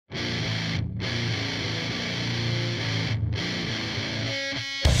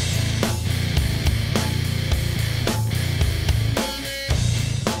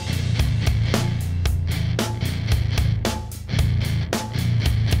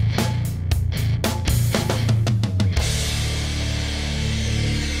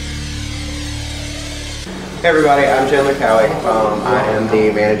Hey everybody, I'm Chandler Cowie. I am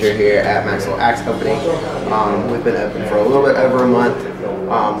the manager here at Maxwell Axe Company. We've been open for a little bit over a month.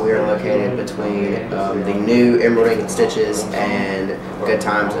 We are located between the new Emerald Ink and Stitches and Good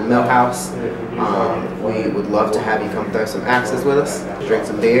Times and Millhouse. We would love to have you come throw some axes with us, drink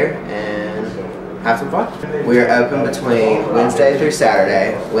some beer, and have some fun. We are open between Wednesday through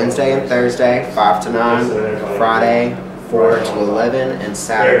Saturday, Wednesday and Thursday, 5 to 9, Friday, 4 to 11, and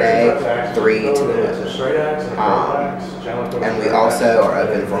Saturday 3 to 11. And we also are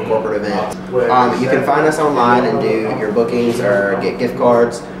open for corporate events. You can find us online and do your bookings or get gift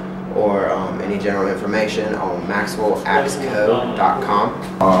cards or any general information on maxwellaxeco.com.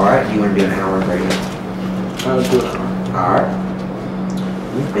 Alright, do you want to do an hour radio? Let's do it. Alright.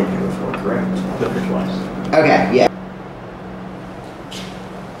 We've been here before, correct? Been here twice. Okay, yeah.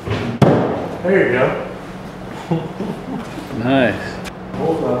 There you go. Nice.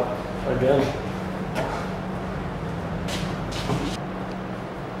 Hold up. Again.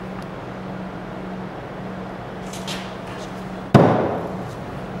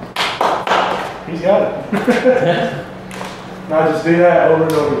 He's got it. Now just do that over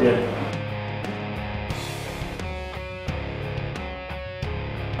and over again.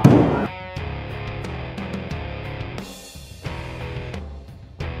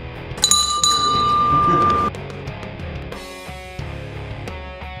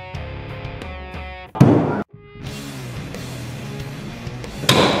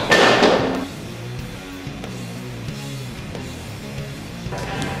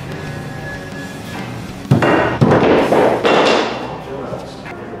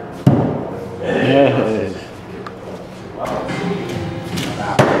 Yes.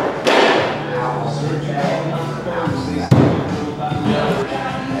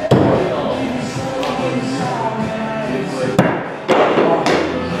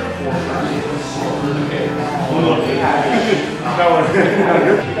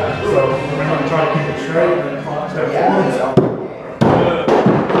 So remember to try to keep it straight. Step forward.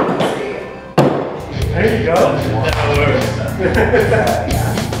 There you go. That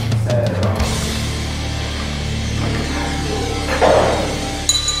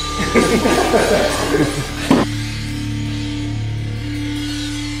works.